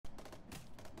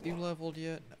You leveled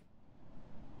yet?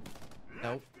 No.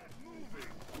 Nope.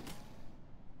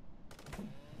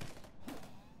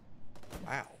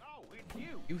 Wow. Oh, it's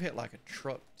you. You hit like a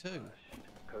truck too.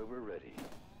 Cobra ready.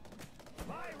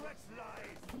 Pirates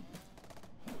lies.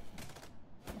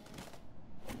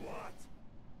 What?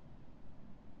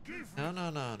 Give No, no,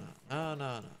 no, no, no,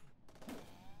 no, no.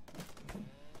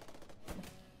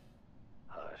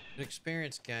 Hush.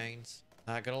 Experience gains.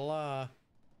 Not gonna lie.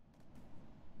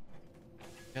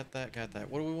 Got that, got that.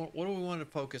 What do we want? What do we want to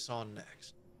focus on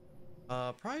next?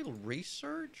 Probably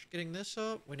research. Getting this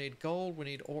up. We need gold. We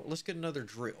need ore. Let's get another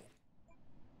drill.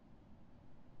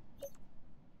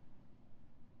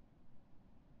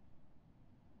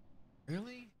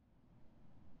 Really?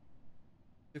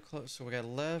 Too close. So we got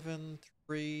 11,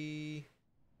 3.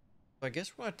 So I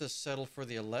guess we'll have to settle for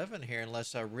the 11 here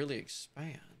unless I really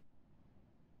expand.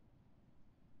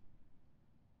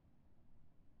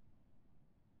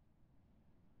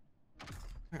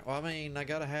 Alright, well, I mean, I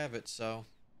gotta have it, so.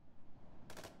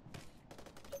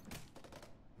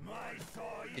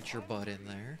 Get your butt in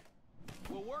there.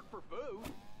 Will work for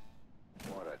food.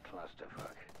 What a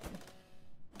clusterfuck.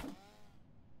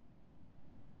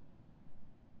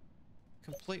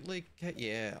 Completely.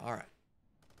 Yeah, alright.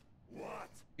 What?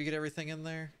 You get everything in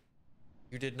there?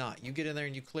 You did not. You get in there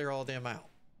and you clear all them out.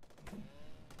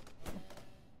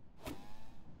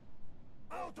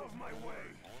 Out of my way.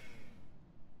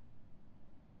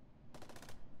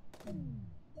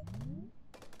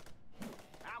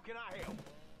 How can I help?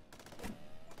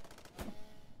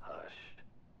 Hush.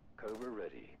 Cobra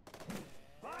ready.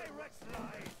 Pirates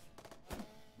lies.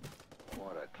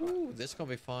 What a cluster. Ooh, this is gonna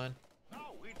be fun.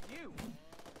 Oh, it's you.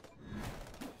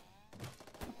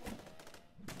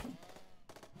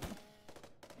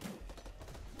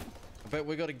 I bet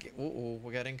we gotta get. Ooh,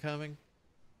 we got incoming.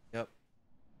 Yep.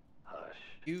 Hush.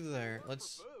 You there.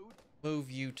 Let's Food.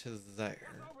 move you to there.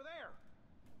 What's over there?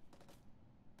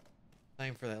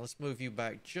 Same for that. Let's move you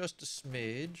back just a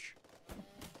smidge.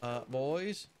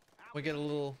 Boys, we get a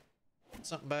little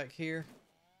something back here.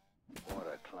 What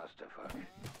a clusterfuck.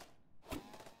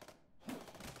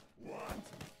 What?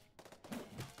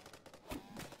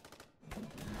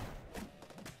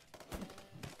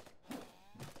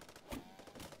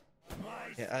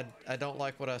 My Yeah, I don't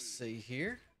like what I see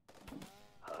here.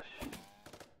 Hush.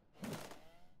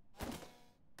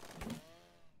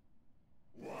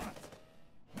 what?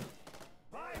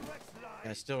 Pirates lies.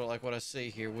 I still don't like what I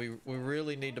see here. We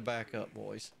really need to back up,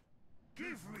 boys. Give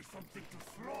me something to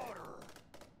slaughter.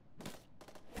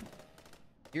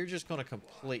 You're just gonna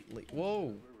completely.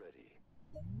 Whoa. We're ready.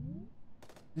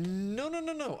 No, no,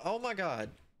 no, no. Oh my God.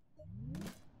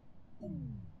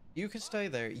 You can stay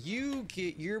there. You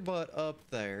get your butt up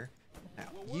there. Now,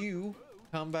 you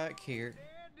come back here.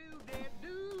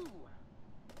 Do.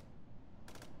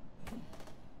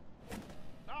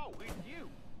 Oh, it's you.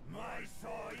 My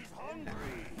saw is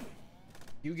hungry.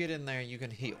 You get in there and you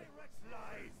can heal. Pirates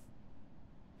lies.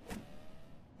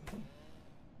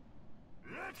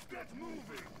 Let's get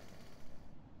moving.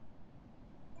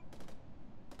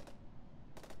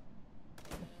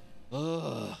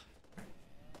 Ugh.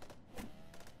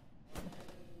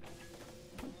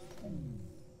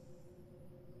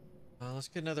 Let's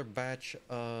get another batch.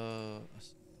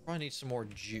 Probably need some more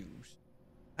juice.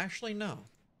 Actually, no.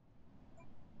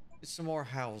 Get some more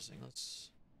housing. Let's.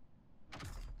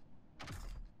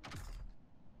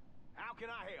 How can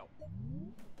I help?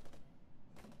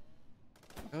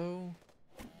 Go.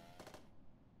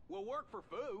 Will work for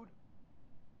food.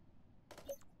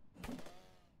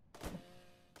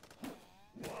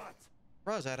 What?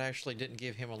 Surprised that actually didn't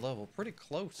give him a level. Pretty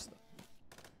close though.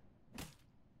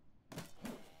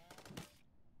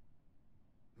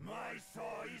 My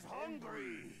saw is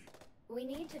hungry. We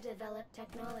need to develop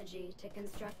technology to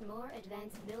construct more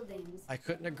advanced buildings. I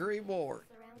couldn't agree more.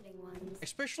 Surrounding ones.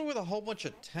 Especially with a whole bunch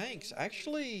of tanks.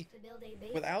 Actually, To build a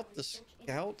base without of the research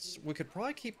scouts, we could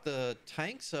probably keep the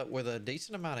tanks up with a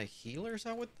decent amount of healers,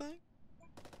 I would think.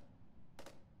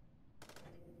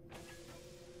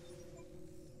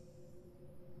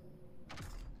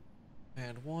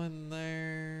 And one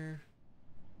there.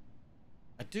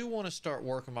 I do want to start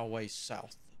working my way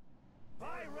south.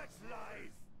 Pirates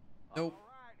lies. Nope. All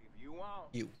right, if you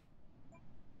want. You.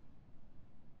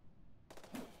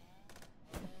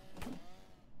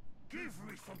 Give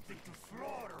me something to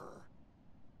slaughter.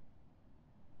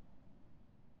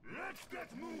 Let's get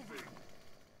moving.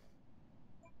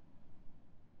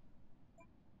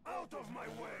 Out of my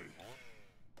way.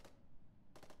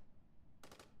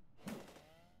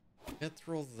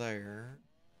 Mithril there.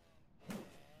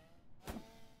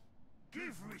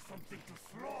 Give me something to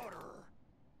slaughter.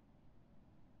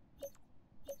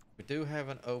 We do have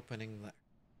an opening there.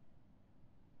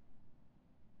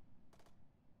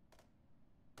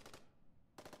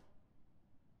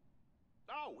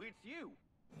 Oh, it's you.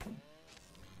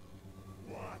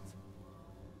 What?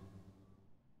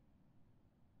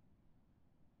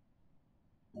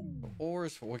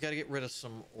 Ores, we gotta get rid of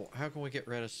some. How can we get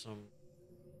rid of some?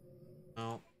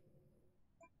 Oh.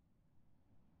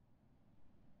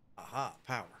 Aha,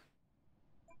 power.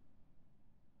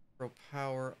 Throw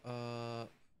power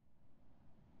up.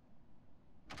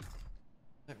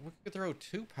 We could throw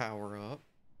 2 power up.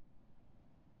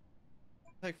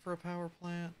 Take for a power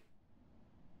plant.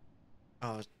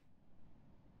 Oh,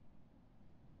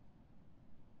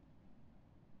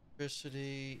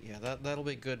 electricity. Yeah, that'll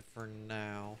be good for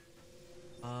now.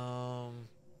 How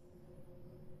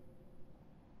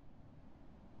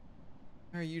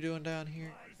are you doing down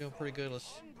here? Doing pretty good.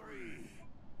 Let's.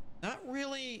 Not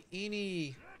really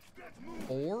any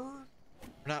ore.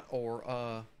 Not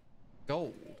ore.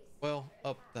 Gold. Well,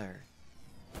 up there.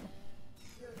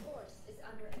 Your force is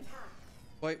under attack.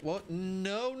 Wait, what?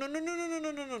 No, no, no, no, no, no,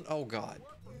 no, no, no. Oh, God.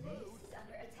 Your base is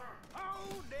under attack.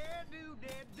 Oh, dead do.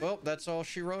 Well, that's all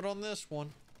she wrote on this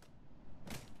one.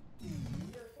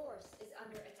 Your force is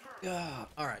under attack.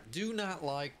 All right. Do not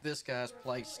like this guy's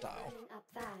play style. Burning up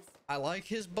fast. I like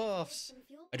his buffs.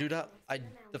 I do not.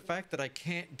 The fact that I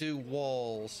can't do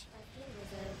walls Our fuel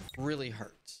reserves. really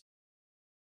hurts.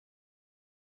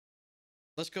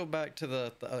 Let's go back to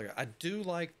the other guy. I do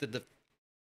like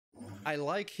I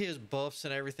like his buffs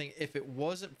and everything. If it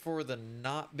wasn't for the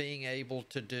not being able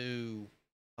to do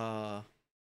yeah,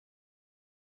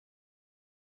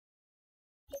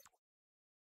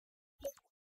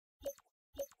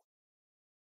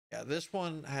 this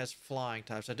one has flying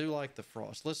types. I do like the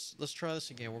frost. Let's try this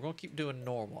again. We're gonna keep doing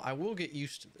normal. I will get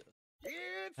used to this.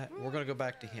 We're gonna go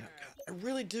back to him. God, I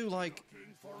really do like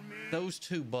those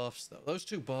 2 buffs though. Those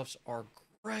 2 buffs are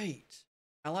great.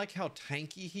 I like how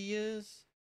tanky he is.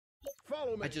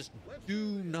 Follow me. I just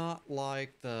do not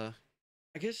like the.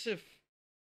 I guess if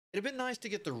it'd been nice to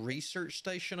get the research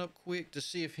station up quick to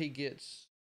see if he gets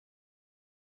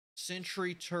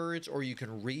sentry turrets or you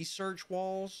can research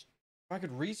walls. If I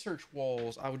could research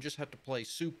walls, I would just have to play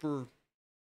super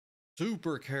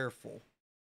careful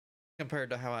compared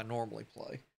to how I normally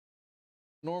play.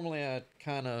 Normally, I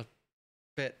kind of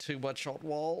bet too much on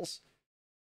walls.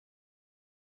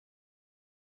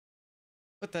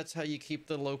 But that's how you keep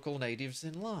the local natives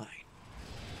in line.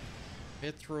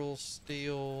 Mithril,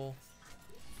 steel.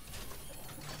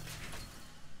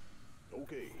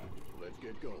 Okay, let's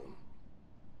get going.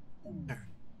 There.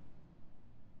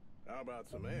 How about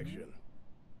some action?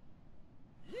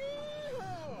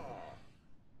 Yeehaw!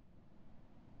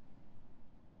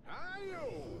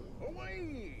 Hi-yo!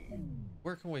 Away!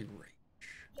 Where can we reach?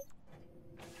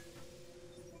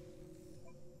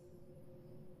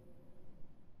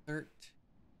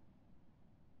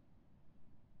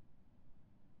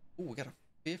 Ooh, we got a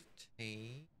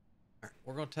 15. All right,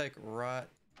 we're gonna take right,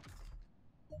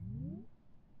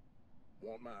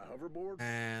 Want my hoverboard?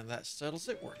 and that settles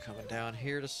it. We're coming down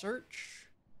here to search.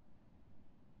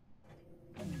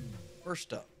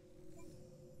 First up.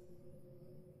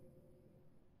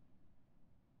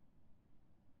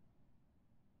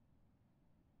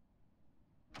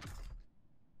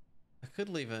 I could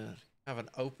leave have an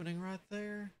opening right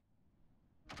there.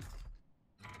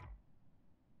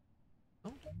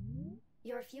 Oh.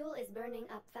 Your fuel is burning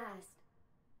up fast.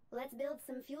 Let's build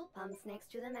some fuel pumps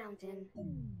next to the mountain.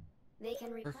 They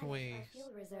can replenish can we- our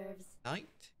fuel reserves. 19.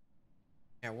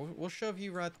 Yeah, we'll shove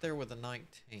you right there with a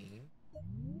 19.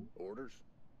 Orders?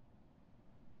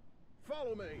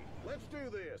 Follow me. Let's do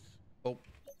this. Oh,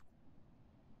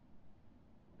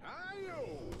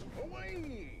 Hi-yo!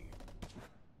 Away!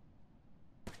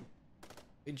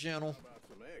 be gentle. How about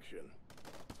some action?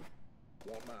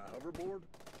 Want my hoverboard?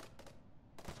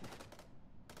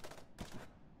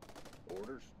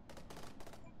 Orders?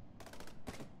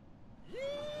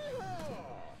 Yeehaw!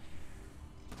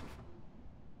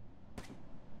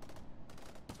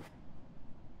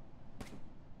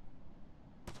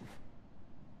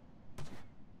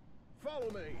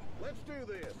 Follow me. Let's do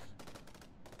this.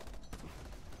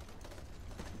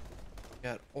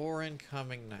 Got ore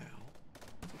incoming now.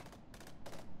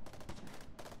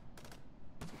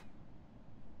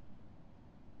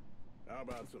 How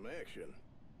about some action?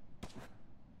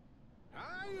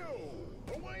 Hi-yo!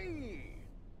 Away!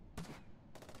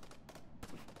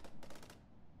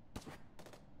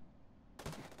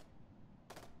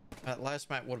 That last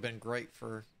map would have been great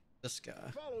for this guy.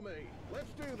 Follow me.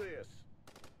 Let's do this.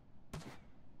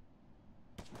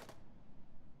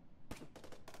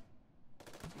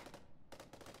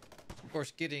 Of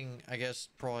course, getting, I guess,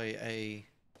 probably a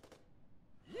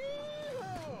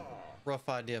rough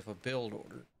idea of a build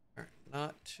order. All right,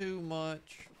 not too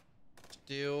much.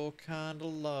 Still kind of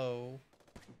low.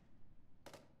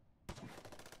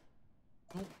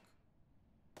 Nope.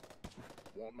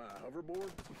 Want my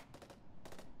hoverboard?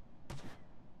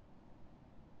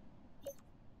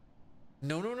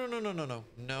 No, no, no, no, no, no, no,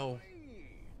 no.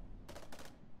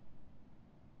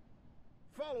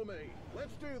 Follow me.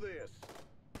 Let's do this.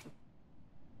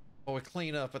 While we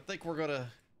clean up, I think we're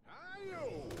gonna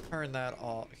Hi-yo. turn that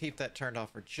off, keep that turned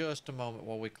off for just a moment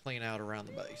while we clean out around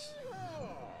the base.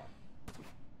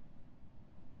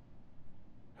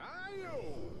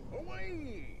 Hi-yo.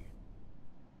 Away.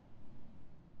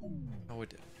 Oh, we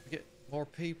did. We get more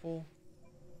people.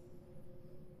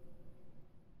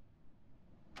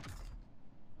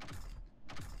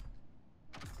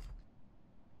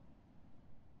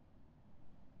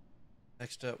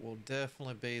 Next up will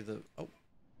definitely be the, oh.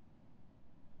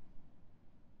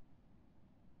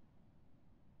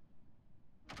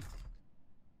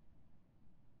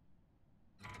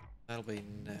 That'll be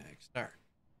next. All right.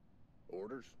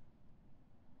 Orders.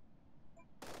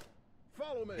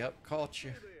 Follow me. Yep, caught you.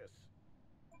 Do this.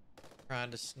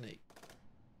 Trying to sneak.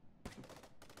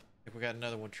 If we got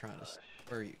another one trying to.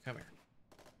 Where are you? Come here.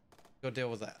 Go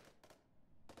deal with that.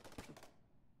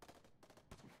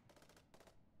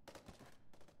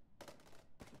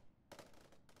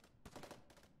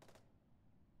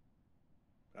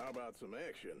 How about some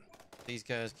action? These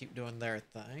guys keep doing their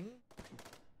thing.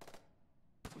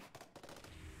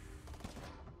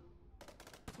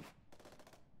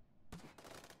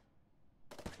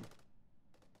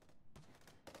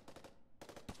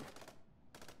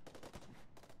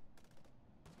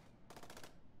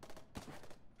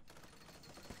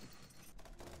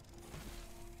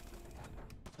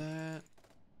 That.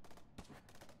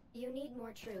 You need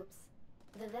more troops.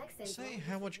 The Vex is Say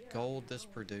how much gold this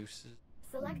produces.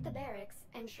 Select the barracks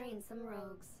and train some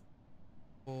rogues.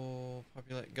 Oh,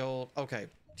 populate gold. Okay,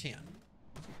 10.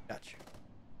 Got you.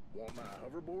 Want my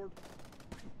hoverboard?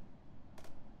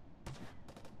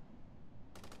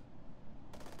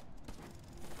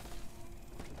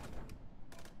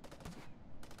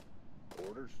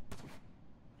 Orders.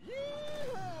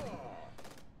 Yeehaw!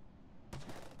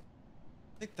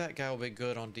 I think that guy will be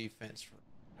good on defense for.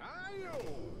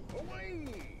 Hi-yo! Away!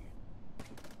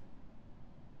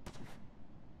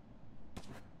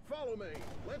 Follow me.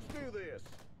 Let's do this.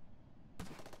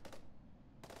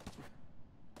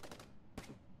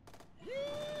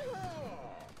 Yeehaw!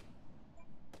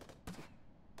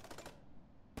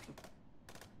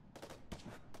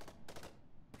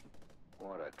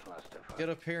 What a clusterfuck. Get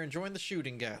up here and join the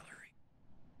shooting gallery.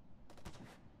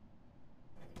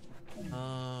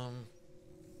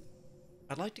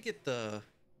 I'd like to get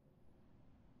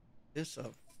this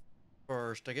up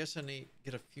first. I guess I need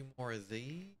to get a few more of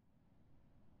these.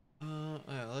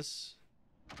 Yeah, let's.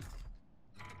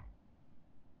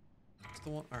 That's the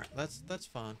one. All right, that's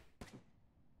fine.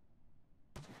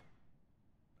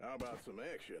 How about some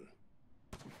action?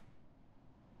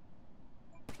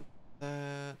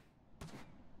 That.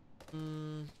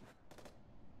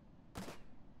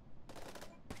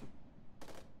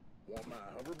 Want my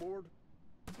hoverboard?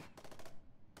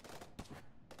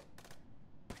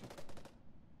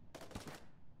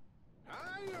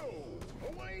 Hi-yo!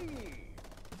 Away!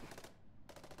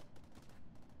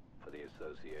 For the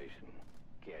association.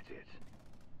 Get it.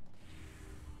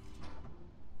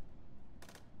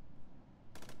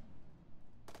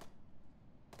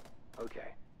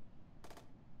 Okay.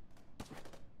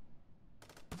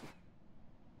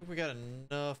 We got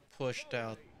enough pushed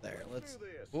out there. Let's. do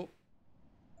this. Whoop.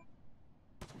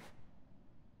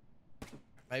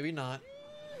 Maybe not.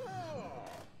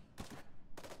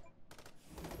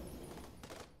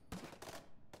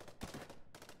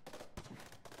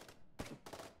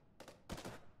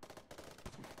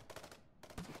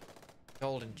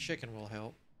 Golden chicken will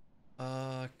help.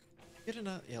 Get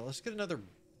another. Yeah, let's get another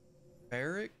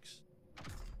barracks.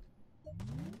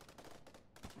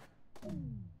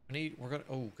 We're gonna.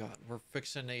 Oh god, we're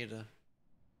fixing to need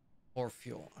more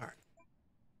fuel. All right.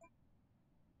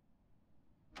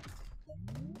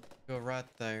 Go right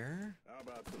there. How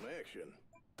about some action?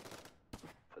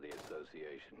 For the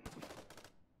association.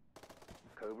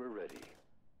 Cobra ready.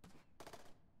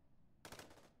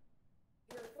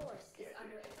 Your force is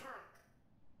under attack.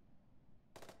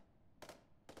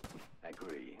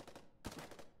 Agree.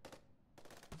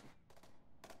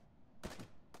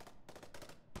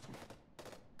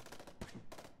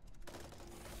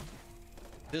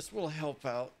 This will help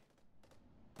out.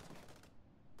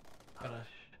 Gonna.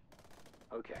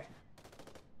 Okay.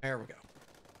 There we go.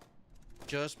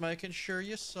 Just making sure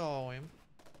you saw him.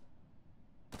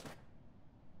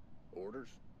 Orders.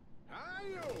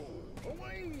 Hi-yo!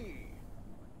 Away!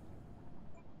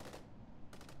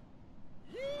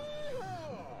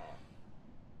 Yeehaw!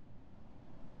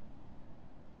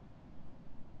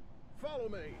 Follow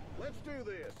me. Let's do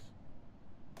this.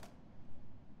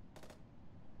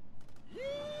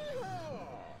 Yeehaw!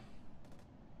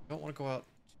 Don't want to go out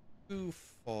too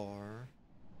far.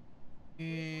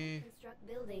 Construct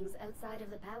buildings outside of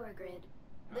the power grid,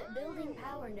 but building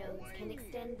power nodes can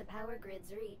extend the power grid's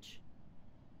reach.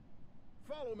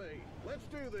 Follow me. Let's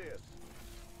do this.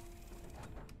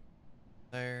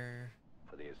 There.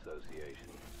 For the association.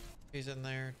 He's in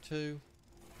there too.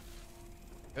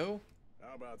 Go.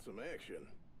 How about some action?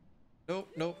 Nope,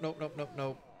 nope, nope, nope, nope,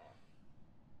 nope.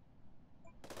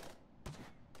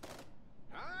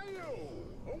 Hi-yo!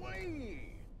 Away!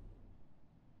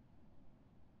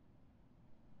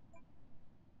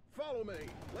 Follow me.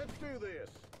 Let's do this.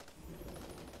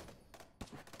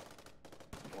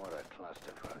 What a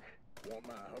clusterfuck. Want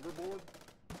my hoverboard?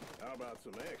 How about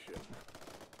some action?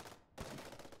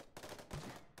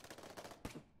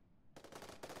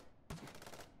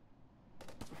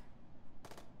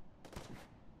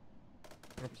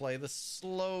 Gonna play the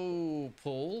slow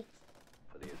pull.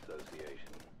 For the association.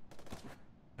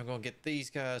 I'm gonna get these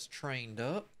guys trained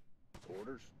up.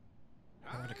 Orders.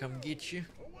 I'm gonna come get you.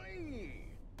 Away!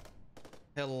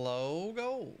 Hello,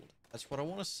 gold. That's what I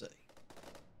want to see.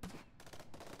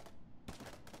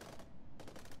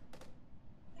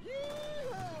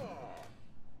 Yeehaw!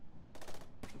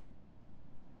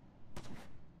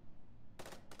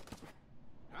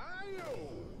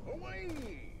 Hi-yo!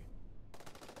 Away!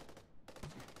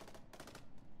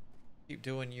 Keep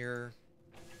doing your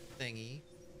thingy.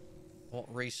 I want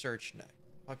research next.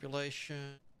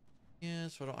 Population. Yeah,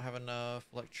 so I don't have enough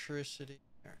electricity.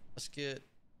 All right, let's get.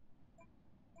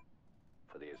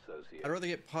 For the association. I'd rather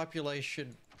get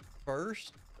population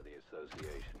first. For the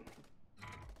association.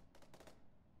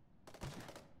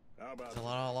 How about In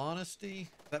all honesty,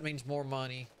 that means more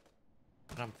money,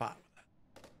 and I'm fine with that.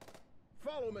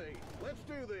 follow me? Let's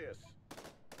do this.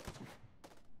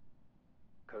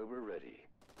 Cobra ready.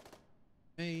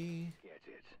 Me. Get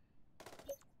it.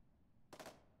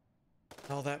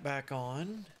 All that back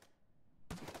on.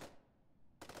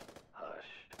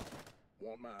 Hush.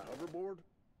 Want my hoverboard?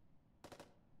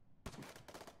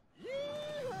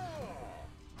 Yeehaw!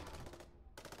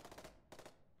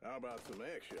 How about some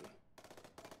action?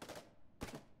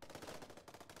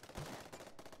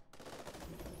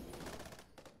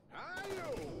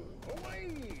 Hi-yo!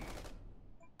 Away!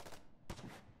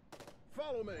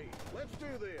 Follow me. Let's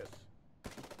do this.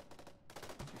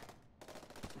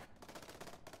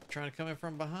 Trying to come in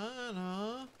from behind,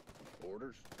 huh?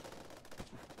 Orders.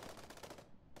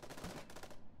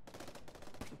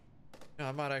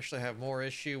 I might actually have more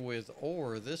issue with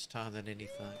ore this time than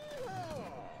anything.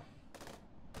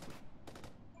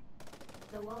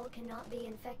 The wall cannot be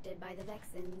infected by the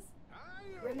Vexens.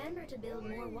 Remember to build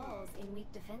more walls in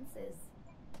weak defenses.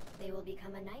 They will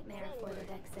become a nightmare for the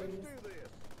Vexens. Let's do this.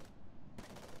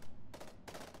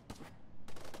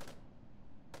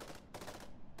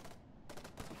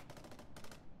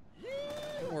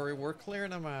 Don't worry, we're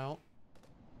clearing them out.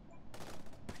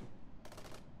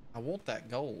 I want that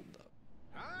gold, though.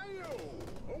 Hi-yo!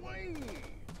 Away!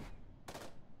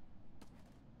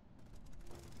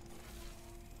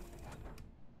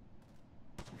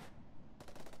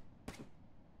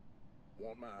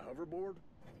 Want my hoverboard?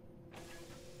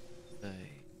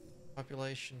 Okay.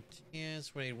 Population 10,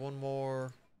 so we need one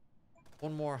more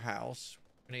house.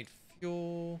 We need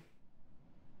fuel.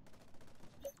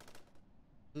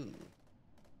 Ooh.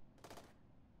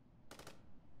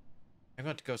 I'm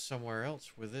going to go somewhere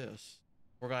else with this.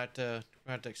 We're going to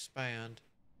have to expand.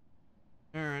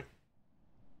 All right.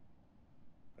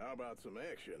 How about some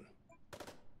action?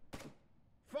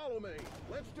 Follow me.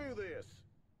 Let's do this.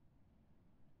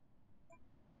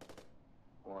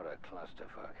 What a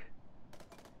clusterfuck.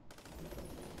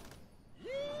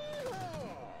 Yeehaw!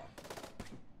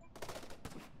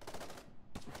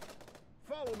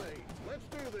 Follow me. Let's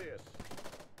do this.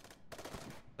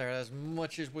 There, as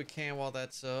much as we can while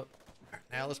that's up.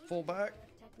 Now let's pull back.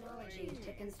 Technology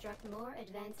to construct more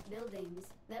advanced buildings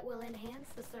that will enhance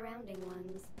the surrounding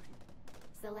ones.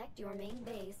 Select your main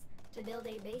base to build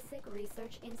a basic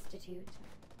research institute.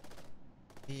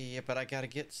 Yeah, but I gotta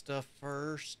get stuff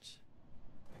first.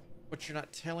 But you're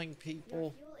not telling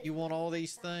people you want all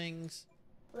these things.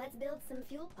 Let's build some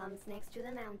fuel pumps next to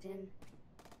the mountain.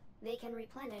 They can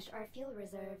replenish our fuel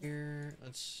reserves. Here,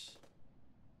 let's.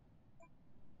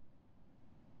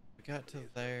 We got to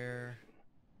there.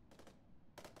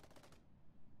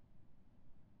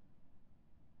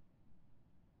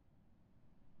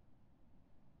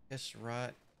 Guess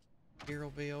right here will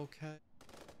be okay.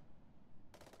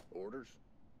 Orders.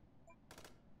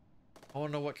 I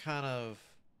want to know what kind of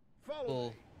Follow little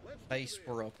me. Let's do base this.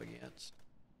 we're up against.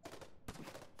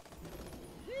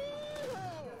 Yeehaw!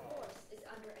 Your force is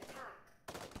under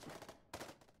attack.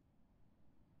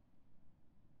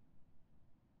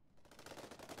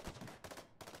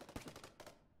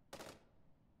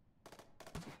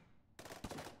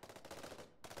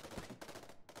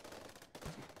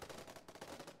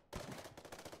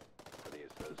 For the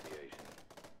association.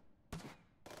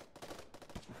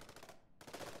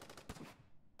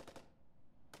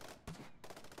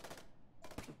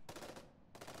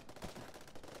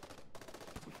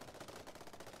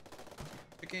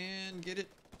 Again, get it.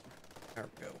 There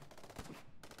we go.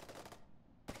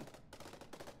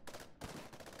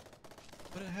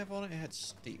 What did it have on it? It had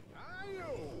steel.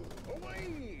 Ayo!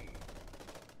 Away!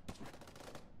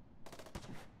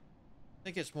 I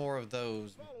think it's more of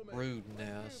those Follow me. brood Let's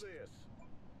do nests. this.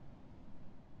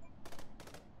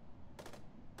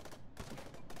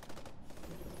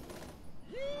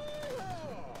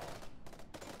 Yeehaw!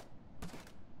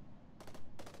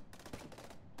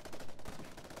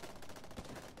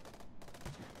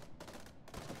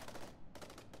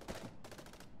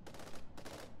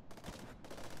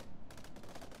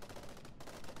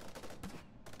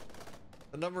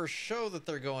 The numbers show that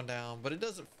they're going down, but it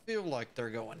doesn't feel like they're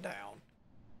going down.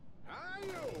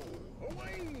 Ayo!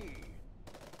 Away!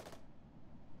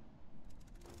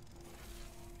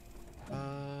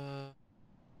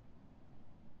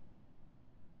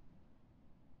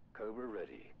 Cobra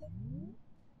ready.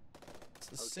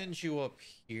 So send you up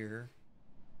here.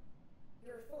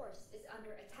 Your force is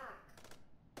under attack.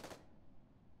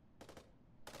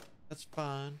 That's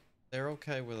fine. They're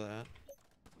okay with that.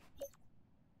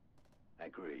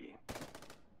 Agree.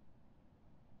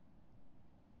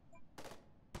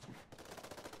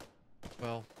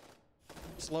 Well,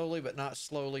 slowly but not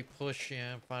slowly push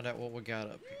in, find out what we got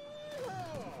up here.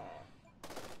 Yeehaw!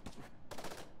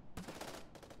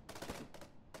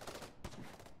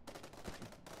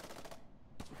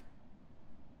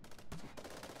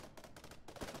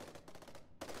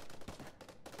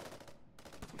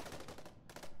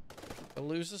 I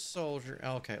lose a soldier.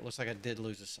 Okay, it looks like I did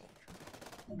lose a soldier.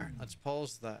 Alright, let's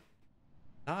pause that.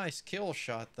 Nice kill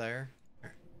shot there. All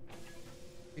right.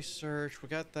 Research, we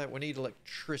got that. We need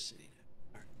electricity.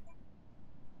 All right.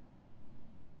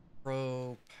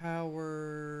 Pro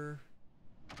power.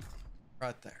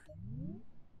 Right there.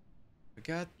 We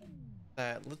got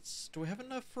that. Do we have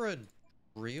enough for a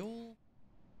drill?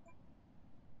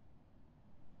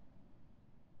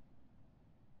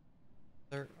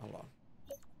 There, hold on.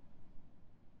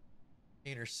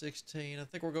 15 or 16. I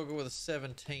think we're gonna go with a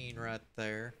 17 right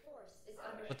there. Force is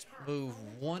under Let's attack. move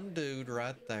one dude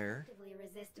right there. Actively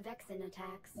resist Vexen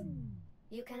attacks.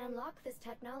 You can unlock this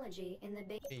technology in the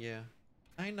base. Yeah,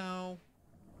 I know.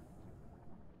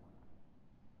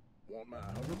 Want my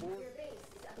hoverboard? Your base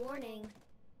is warning.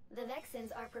 The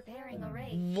Vexens are preparing a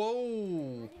raid.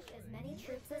 Whoa! Finish as many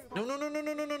troops as No, possible. no, no,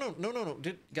 no, no, no, no, no, no, no,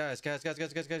 no.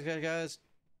 Guys.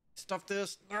 Stuff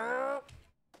this. No.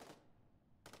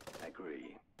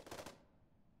 Agree.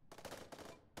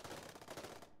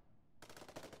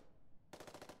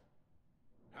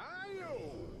 Ayo!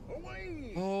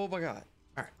 Away! Oh my god.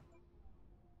 All right.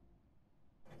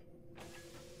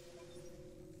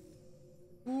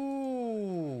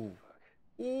 Ooh.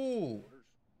 Ooh.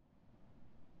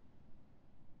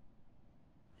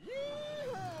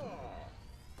 Yeehaw!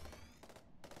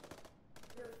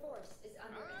 Your force is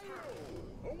under attack.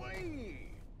 Ayo! Away!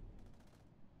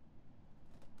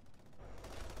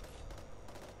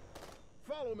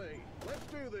 Follow me. Let's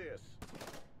do this.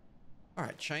 All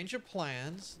right, change of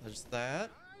plans. There's that.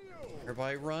 Ayo!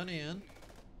 Everybody run in.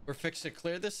 We're fixing to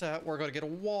clear this out. We're going to get a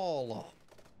wall up.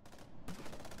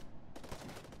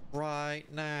 Right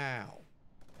now.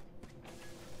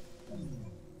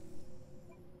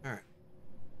 All right.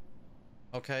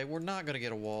 Okay, we're not going to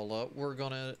get a wall up. We're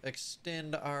going to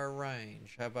extend our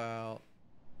range. How about...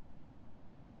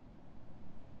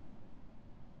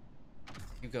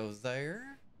 you go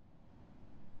there.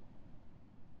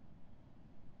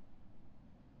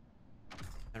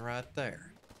 And right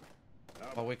there.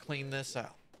 While we clean this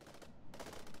out.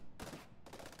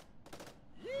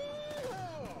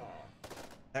 Yeehaw!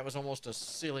 That was almost a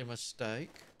silly mistake.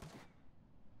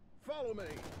 Follow me.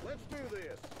 Let's do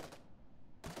this.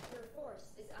 Your force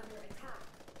is under attack.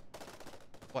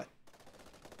 What?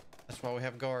 That's why we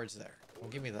have guards there. Well,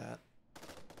 give me that.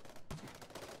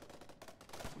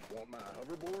 Want my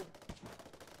hoverboard?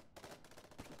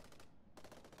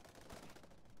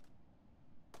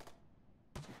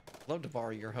 Love to borrow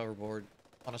your hoverboard.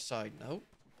 on a side note,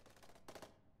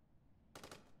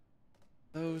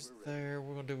 those there,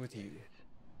 we're gonna do with you.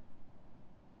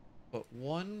 Put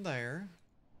one there.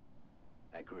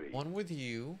 Agreed. One with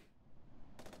you.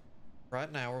 Right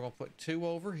now, we're gonna put 2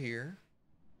 over here.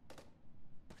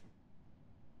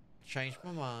 Change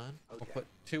my mind. Okay. We'll put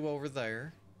 2 over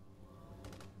there.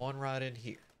 1 right in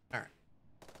here. All right.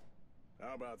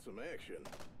 How about some action?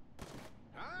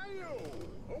 Hi-yo!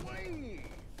 Away!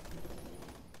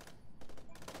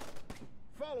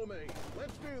 Follow me.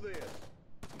 Let's do this.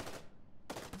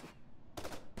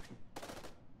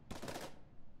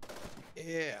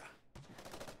 Yeah.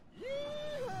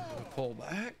 We'll pull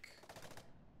back.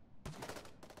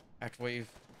 After we've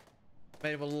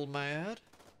made him a little mad.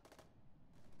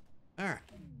 All right.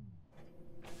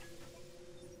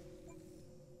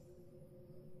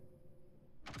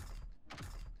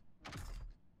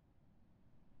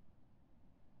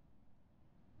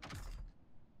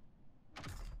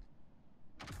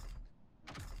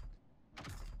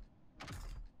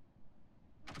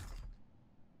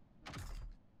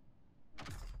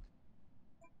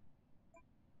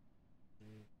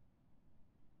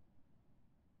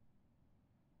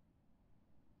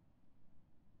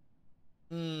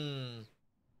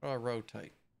 How do I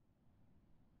rotate?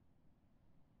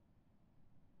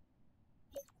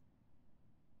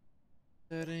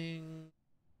 Setting.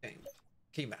 Game.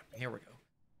 Key map. Here we go.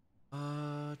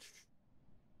 Oh.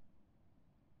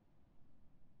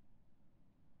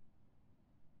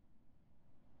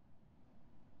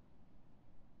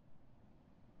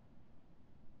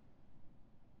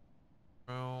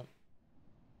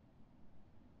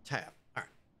 Tab. All right.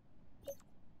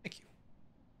 Thank you.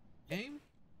 Game.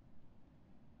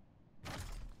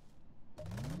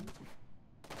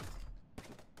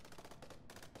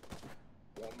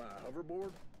 Want my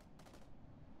hoverboard?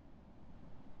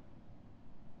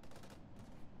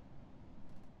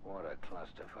 What a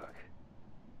clusterfuck.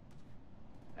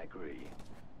 Agree.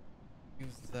 You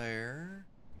there.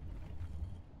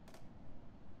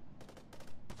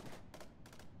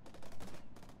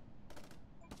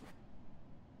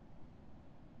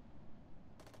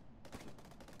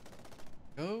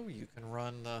 Go. You can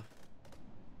run the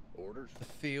Orders?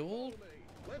 field. Follow me.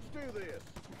 Let's do this.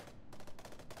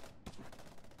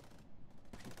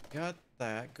 Got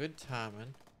that. Good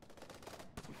timing.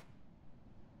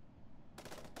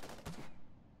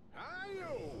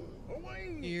 Hi-yo!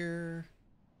 Away! Here.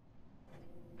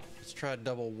 Let's try a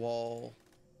double wall.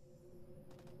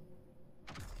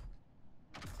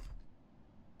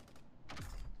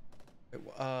 Wait,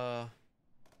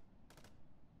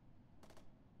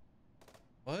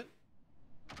 what?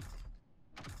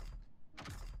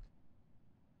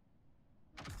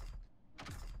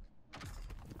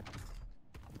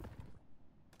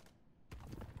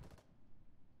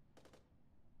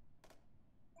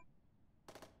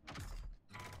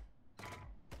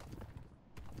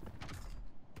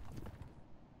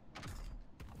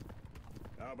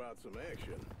 How about some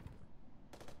action?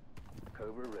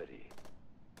 Cobra ready.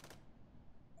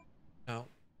 No.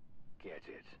 Get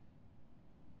it.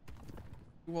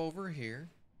 Go over here.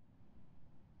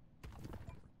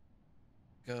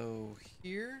 Go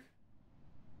here.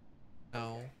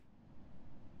 No.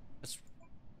 Let's.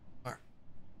 All right.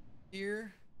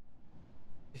 Here.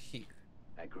 To here.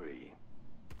 Agree.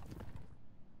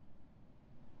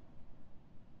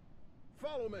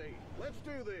 Follow me. Let's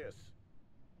do this.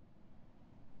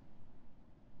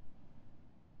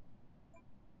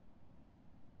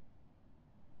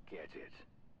 Get it.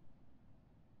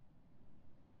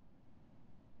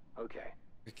 Okay.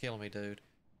 You're killing me, dude.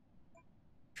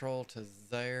 Control to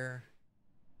there.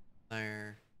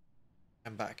 There.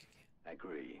 And back again.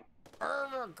 Agree.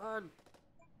 Oh, God.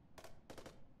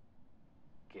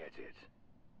 Get it.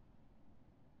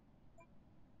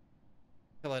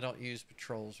 Till I don't use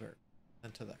patrols or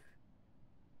into there.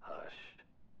 Hush.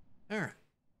 All right.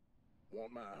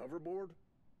 Want my hoverboard?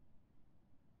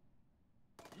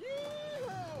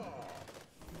 Yeehaw!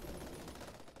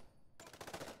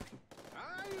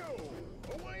 Hi-yo!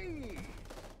 Away!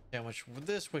 How much with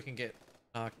this we can get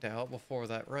knocked out before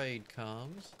that raid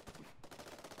comes.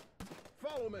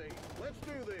 Follow me. Let's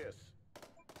do this.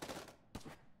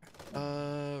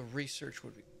 Research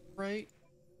would be great.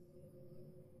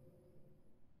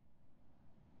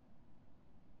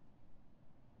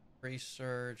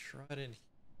 Research right in here.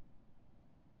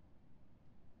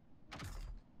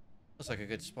 Looks like a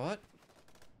good spot.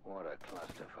 What a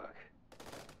clusterfuck.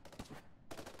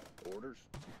 Orders?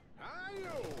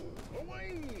 Hi-yo!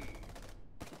 Away!